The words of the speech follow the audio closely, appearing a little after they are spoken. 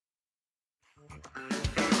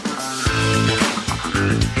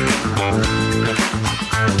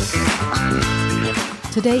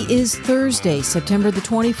Today is Thursday, September the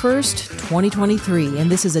 21st, 2023,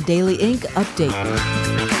 and this is a Daily.Ink update.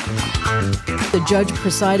 The judge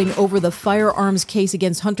presiding over the firearms case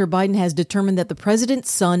against Hunter Biden has determined that the president's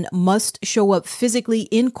son must show up physically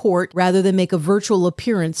in court rather than make a virtual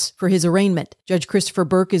appearance for his arraignment. Judge Christopher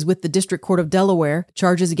Burke is with the District Court of Delaware.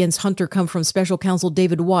 Charges against Hunter come from special counsel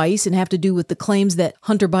David Weiss and have to do with the claims that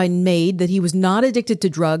Hunter Biden made that he was not addicted to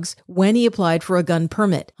drugs when he applied for a gun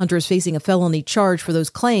permit. Hunter is facing a felony charge for those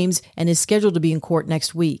claims and is scheduled to be in court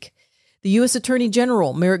next week. The U.S. Attorney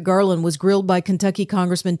General, Merrick Garland, was grilled by Kentucky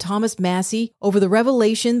Congressman Thomas Massie over the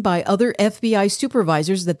revelation by other FBI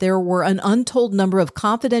supervisors that there were an untold number of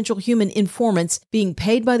confidential human informants being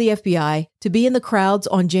paid by the FBI to be in the crowds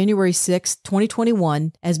on January 6,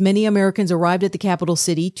 2021, as many Americans arrived at the capital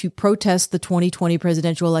city to protest the 2020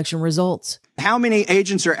 presidential election results. How many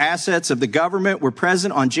agents or assets of the government were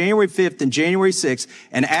present on January 5th and January 6th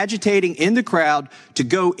and agitating in the crowd to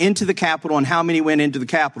go into the Capitol, and how many went into the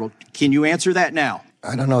Capitol? Can you answer that now?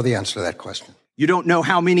 I don't know the answer to that question. You don't know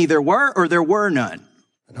how many there were, or there were none?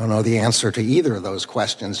 I don't know the answer to either of those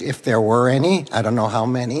questions. If there were any, I don't know how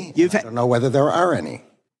many. I don't know whether there are any.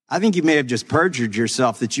 I think you may have just perjured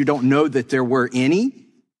yourself that you don't know that there were any.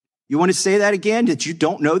 You want to say that again, that you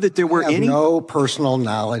don't know that there were any? I have no personal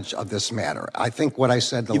knowledge of this matter. I think what I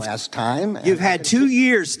said last time. You've had 2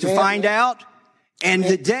 years to find out. And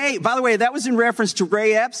the day, by the way, that was in reference to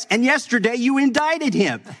Ray Epps. And yesterday you indicted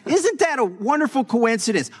him. Isn't that a wonderful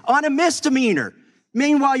coincidence? On a misdemeanor.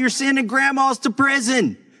 Meanwhile, you're sending grandmas to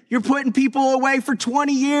prison. You're putting people away for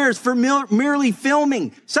 20 years for merely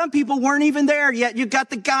filming. Some people weren't even there yet. You got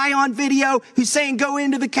the guy on video who's saying go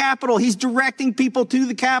into the Capitol. He's directing people to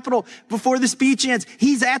the Capitol before the speech ends.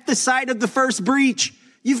 He's at the site of the first breach.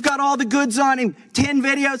 You've got all the goods on him, 10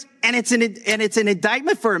 videos, and it's an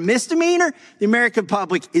indictment for a misdemeanor. The American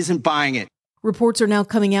public isn't buying it. Reports are now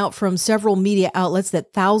coming out from several media outlets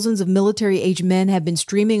that thousands of military-age men have been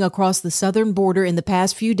streaming across the southern border in the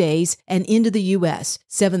past few days and into the U.S.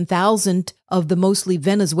 7,000 of the mostly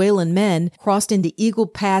Venezuelan men crossed into Eagle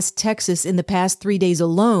Pass, Texas in the past 3 days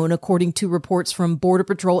alone, according to reports from Border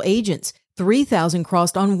Patrol agents. 3,000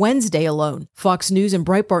 crossed on Wednesday alone. Fox News and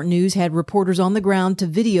Breitbart News had reporters on the ground to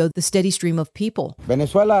video the steady stream of people.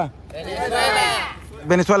 Venezuela.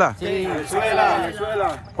 Venezuela. Sí,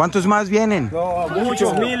 Venezuela. ¿Cuántos más vienen? No,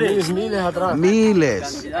 muchos, miles atrás.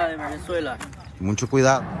 Miles. Cantidad de Venezuela. Mucho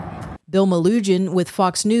cuidado. Bill Malugin with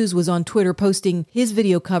Fox News was on Twitter posting his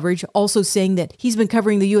video coverage, also saying that he's been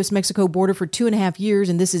covering the U.S.-Mexico border for 2.5 years,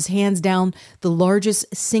 and this is hands down the largest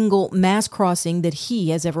single mass crossing that he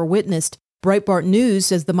has ever witnessed. Breitbart News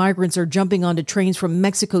says the migrants are jumping onto trains from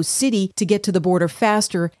Mexico City to get to the border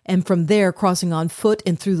faster, and from there crossing on foot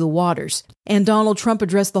and through the waters. And Donald Trump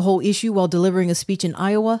addressed the whole issue while delivering a speech in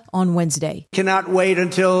Iowa on Wednesday. Cannot wait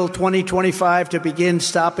until 2025 to begin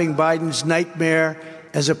stopping Biden's nightmare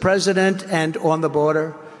as a president and on the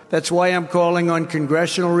border. That's why I'm calling on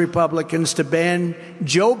congressional Republicans to ban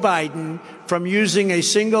Joe Biden from using a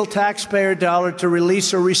single taxpayer dollar to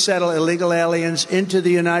release or resettle illegal aliens into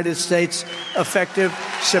the United States effective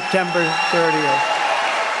September 30th.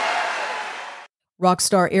 Rock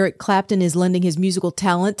star Eric Clapton is lending his musical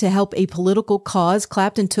talent to help a political cause.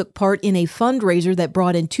 Clapton took part in a fundraiser that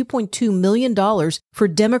brought in $2.2 million for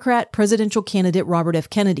Democrat presidential candidate Robert F.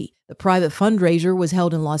 Kennedy. The private fundraiser was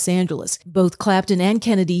held in Los Angeles. Both Clapton and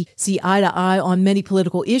Kennedy see eye to eye on many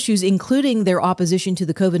political issues, including their opposition to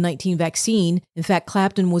the COVID-19 vaccine. In fact,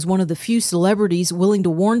 Clapton was one of the few celebrities willing to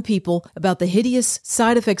warn people about the hideous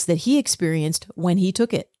side effects that he experienced when he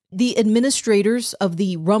took it. The administrators of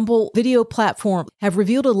the Rumble video platform have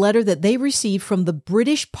revealed a letter that they received from the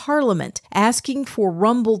British Parliament asking for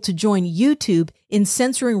Rumble to join YouTube in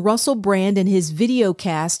censoring Russell Brand and his video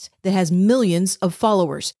cast that has millions of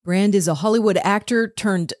followers. Brand is a Hollywood actor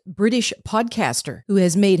turned British podcaster who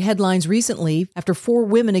has made headlines recently after 4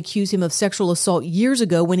 women accused him of sexual assault years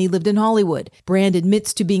ago when he lived in Hollywood. Brand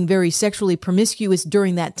admits to being very sexually promiscuous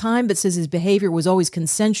during that time, but says his behavior was always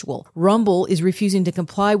consensual. Rumble is refusing to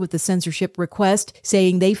comply with the censorship request,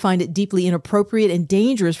 saying they find it deeply inappropriate and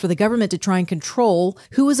dangerous for the government to try and control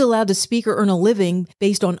who is allowed to speak or earn a living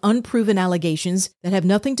based on unproven allegations that have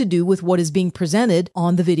nothing to do with what is being presented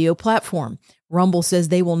on the video platform. Rumble says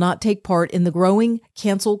they will not take part in the growing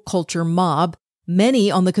cancel culture mob. Many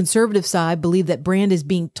on the conservative side believe that Brand is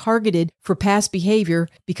being targeted for past behavior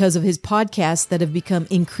because of his podcasts that have become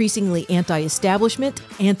increasingly anti-establishment,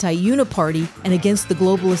 anti-uniparty, and against the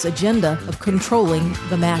globalist agenda of controlling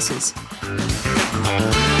the masses.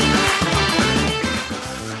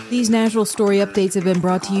 These national story updates have been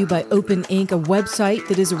brought to you by Daily.Ink, a website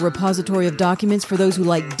that is a repository of documents for those who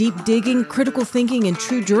like deep digging, critical thinking, and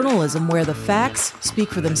true journalism where the facts speak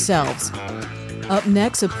for themselves. Up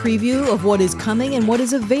next, a preview of what is coming and what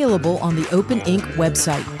is available on the Daily.Ink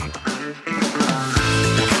website.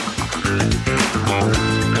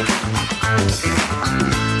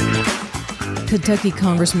 Kentucky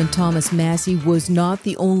Congressman Thomas Massie was not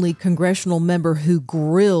the only congressional member who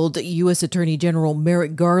grilled U.S. Attorney General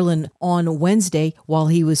Merrick Garland on Wednesday while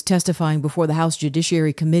he was testifying before the House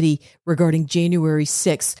Judiciary Committee regarding January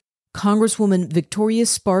 6th. Congresswoman Victoria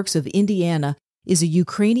Sparks of Indiana is a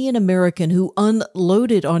Ukrainian American who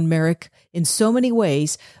unloaded on Merrick in so many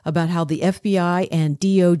ways about how the FBI and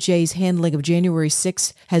DOJ's handling of January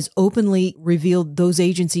 6th has openly revealed those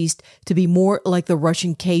agencies to be more like the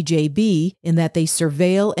Russian KGB in that they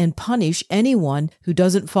surveil and punish anyone who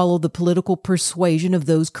doesn't follow the political persuasion of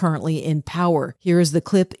those currently in power. Here is the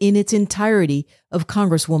clip in its entirety of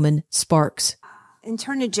Congresswoman Sparks.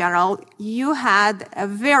 Attorney General, you had a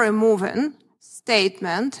very moving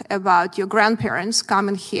statement about your grandparents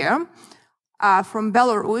coming here from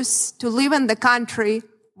Belarus to live in the country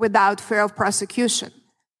without fear of prosecution.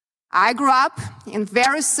 I grew up in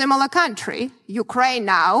very similar country, Ukraine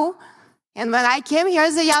now, and when I came here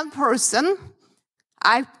as a young person,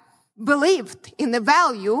 I believed in the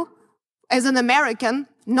value as an American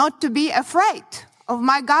not to be afraid of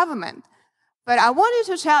my government. But I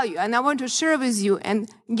wanted to tell you, and I want to share with you and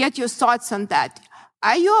get your thoughts on that.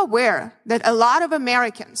 Are you aware that a lot of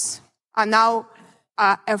Americans are now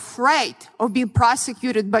afraid of being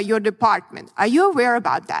prosecuted by your department? Are you aware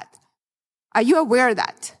about that? Are you aware of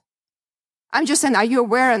that? I'm just saying, are you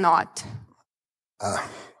aware or not?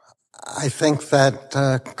 I think that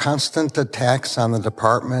constant attacks on the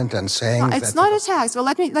department and saying no, it's not attacks. Well,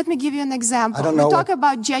 let me give you an example. I don't know. We talk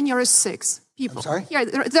about January 6th. People. I'm sorry? Here,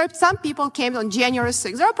 there some people came on January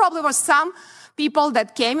 6th. There probably were some people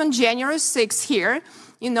that came on January 6th here,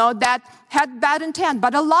 that had bad intent.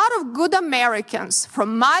 But a lot of good Americans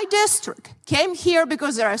from my district came here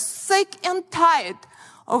because they are sick and tired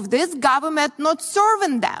of this government not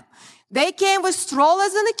serving them. They came with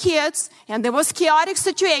strollers and the kids, and there was chaotic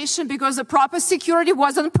situation because the proper security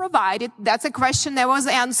wasn't provided. That's a question that was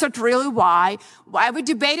answered really why. Why we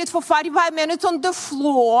debated for 45 minutes on the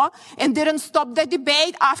floor and didn't stop the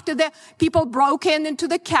debate after the people broke into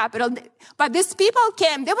the Capitol. But these people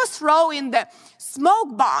came, they were throwing the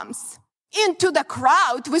smoke bombs into the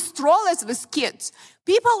crowd with strollers with kids.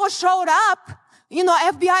 People were showed up,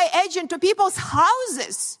 FBI agent to people's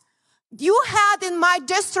houses. You had in my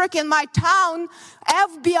district, in my town,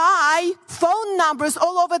 FBI phone numbers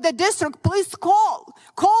all over the district. Please call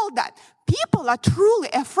that. People are truly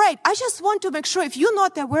afraid. I just want to make sure if you're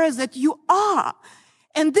not aware that you are.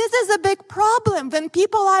 And this is a big problem when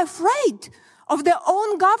people are afraid of their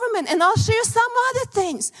own government. And I'll share some other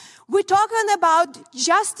things. We're talking about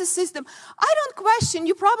justice system. I don't question,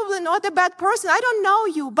 you're probably not a bad person. I don't know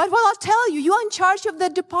you, but what I'll tell you, you're in charge of the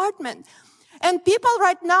department. And people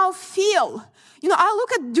right now feel, I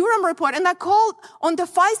look at Durham report and I call on the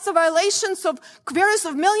FISA violations of various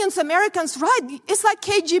of millions of Americans, right? It's like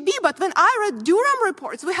KGB, but when I read Durham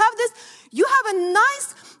reports, we have this, you have a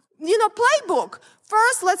nice, playbook.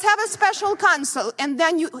 First, let's have a special counsel, and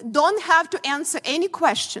then you don't have to answer any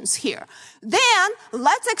questions here. Then,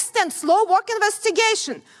 let's extend slow walk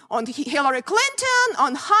investigation on Hillary Clinton,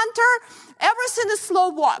 on Hunter. Everything is slow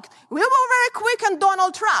walk. We were very quick on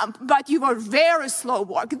Donald Trump, but you were very slow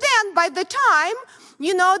walk. Then, by the time,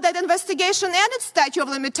 that investigation ended, statute of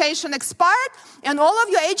limitation expired, and all of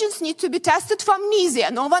your agents need to be tested for amnesia.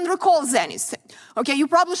 No one recalls anything. Okay, you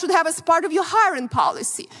probably should have as part of your hiring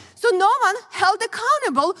policy. So no one held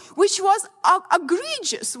accountable, which was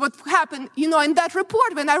egregious what happened, in that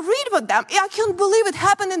report. When I read about them, I can't believe it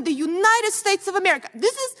happened in the United States of America.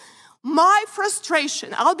 This is my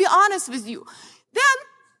frustration. I'll be honest with you. Then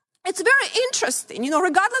it's very interesting,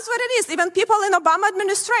 regardless what it is, even people in Obama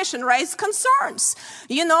administration raised concerns.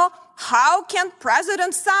 How can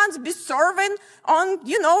President's sons be serving on,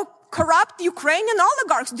 corrupt Ukrainian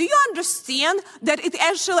oligarchs? Do you understand that it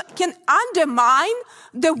actually can undermine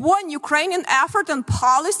the one Ukrainian effort and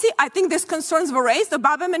policy? I think these concerns were raised. The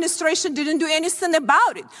Obama administration didn't do anything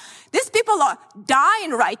about it. These people are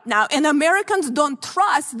dying right now, and Americans don't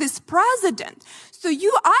trust this president. So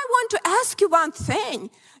I want to ask you one thing.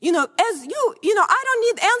 I don't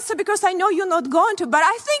need answer because I know you're not going to, but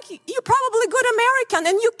I think you're probably good American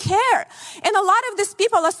and you care. And a lot of these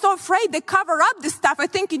people are so afraid they cover up this stuff, I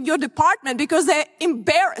think, in your department because they're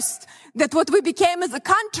embarrassed that what we became as a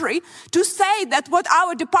country to say that what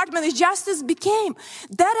our Department of Justice became.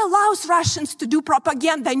 That allows Russians to do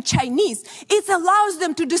propaganda in Chinese. It allows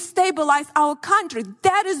them to destabilize our country.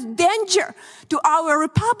 That is danger to our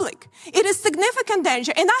republic. It is significant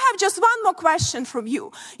danger. And I have just one more question from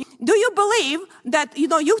you. Do you believe that,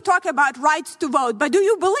 you talk about rights to vote, but do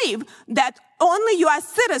you believe that only U.S.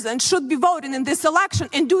 citizens should be voting in this election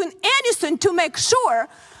and doing anything to make sure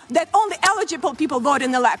that only eligible people vote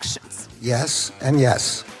in elections? Yes and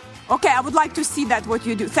yes. Okay, I would like to see that, what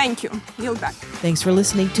you do. Thank you. Yield back. Thanks for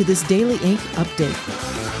listening to this Daily.Ink update.